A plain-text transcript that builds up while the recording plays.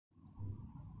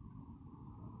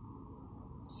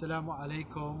Assalamu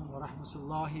alaikum wa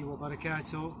rahmatullahi wa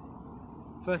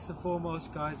barakatuh. First and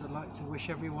foremost, guys, I'd like to wish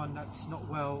everyone that's not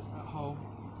well at home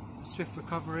a swift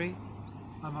recovery,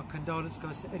 and my condolence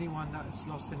goes to anyone that has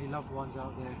lost any loved ones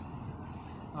out there.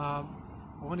 I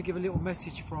want to give a little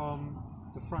message from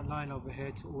the front line over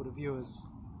here to all the viewers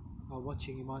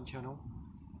watching Iman channel.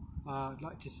 I'd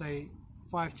like to say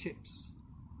 5 tips.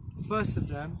 First of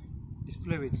them is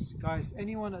fluids. Guys,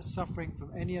 anyone that's suffering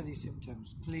from any of these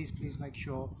symptoms, please make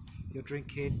sure you're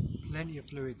drinking plenty of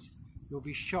fluids. You'll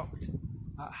be shocked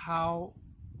at how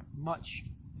much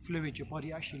fluid your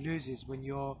body actually loses when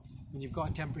you've got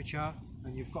a temperature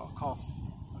and you've got a cough.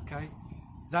 Okay,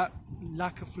 that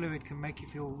lack of fluid can make you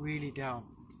feel really down,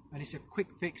 and it's a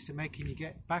quick fix to making you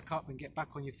get back up and get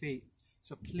back on your feet.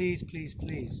 So please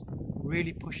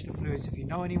really push the fluids. If you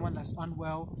know anyone that's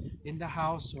unwell in the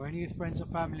house or any of your friends or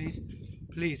families,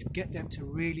 please get them to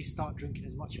really start drinking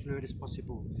as much fluid as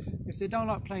possible. If they don't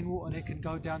like plain water, they can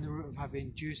go down the route of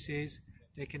having juices.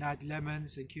 They can add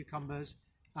lemons and cucumbers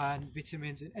and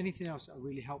vitamins and anything else that will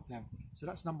really help them. So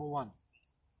that's number 1.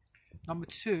 Number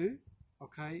 2,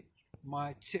 okay,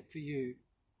 my tip for you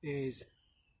is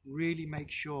really make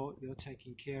sure you're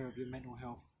taking care of your mental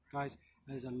health. Guys,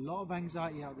 there's a lot of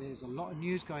anxiety out there, there's a lot of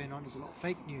news going on, there's a lot of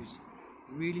fake news.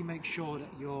 Really make sure that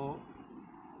you're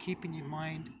keeping your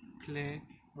mind clear,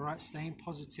 alright, staying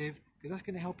positive, because that's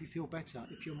going to help you feel better.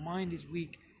 If your mind is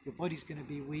weak, your body's going to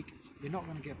be weak, you're not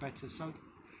going to get better. So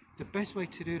the best way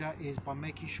to do that is by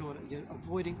making sure that you're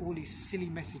avoiding all these silly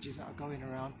messages that are going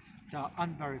around that are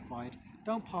unverified.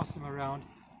 Don't pass them around,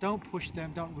 don't push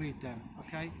them, don't read them,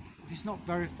 okay? If it's not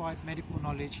verified medical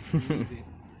knowledge, leave it.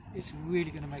 It's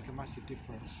really going to make a massive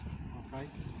difference. Okay.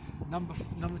 Number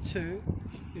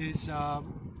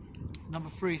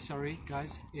 3, sorry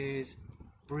guys, is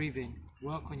breathing.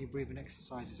 Work on your breathing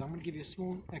exercises. I'm going to give you a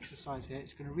small exercise here.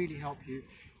 It's going to really help you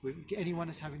with anyone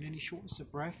that's having any shortness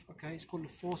of breath. Okay, it's called the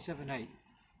 4-7-8.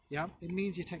 Yeah, it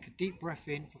means you take a deep breath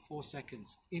in for 4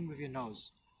 seconds, in with your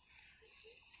nose.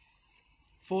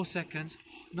 4 seconds,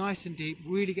 nice and deep,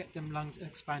 really get them lungs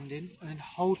expanding, and then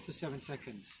hold for 7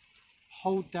 seconds.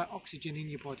 Hold that oxygen in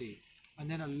your body, and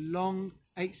then a long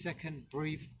 8-second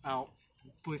breathe out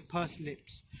with pursed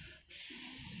lips.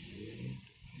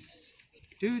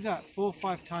 Do that 4 or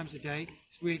 5 times a day.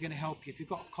 It's really going to help you. If you've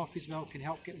got a cough as well, it can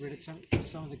help get rid of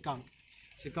some of the gunk.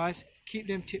 So guys, keep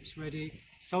them tips ready.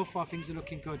 So far things are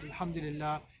looking good,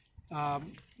 alhamdulillah.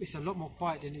 It's a lot more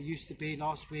quiet than it used to be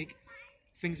last week.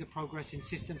 Things are progressing,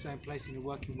 systems are in place, and they're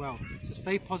working well. So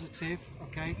stay positive,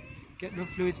 okay? Get the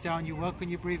fluids down, you work on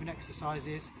your breathing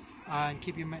exercises, and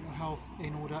keep your mental health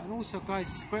in order. And also guys,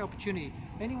 it's a great opportunity.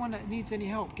 Anyone that needs any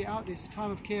help, get out there. It's a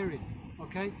time of caring,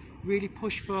 okay? Really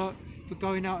push for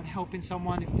going out and helping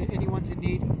someone. If anyone's in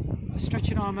need,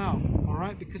 stretch an arm out, all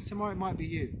right? Because tomorrow it might be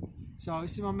you. So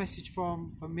this is my message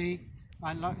from me.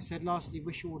 And like I said, lastly,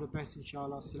 wish you all the best,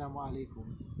 inshallah. Assalamu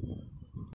alaikum.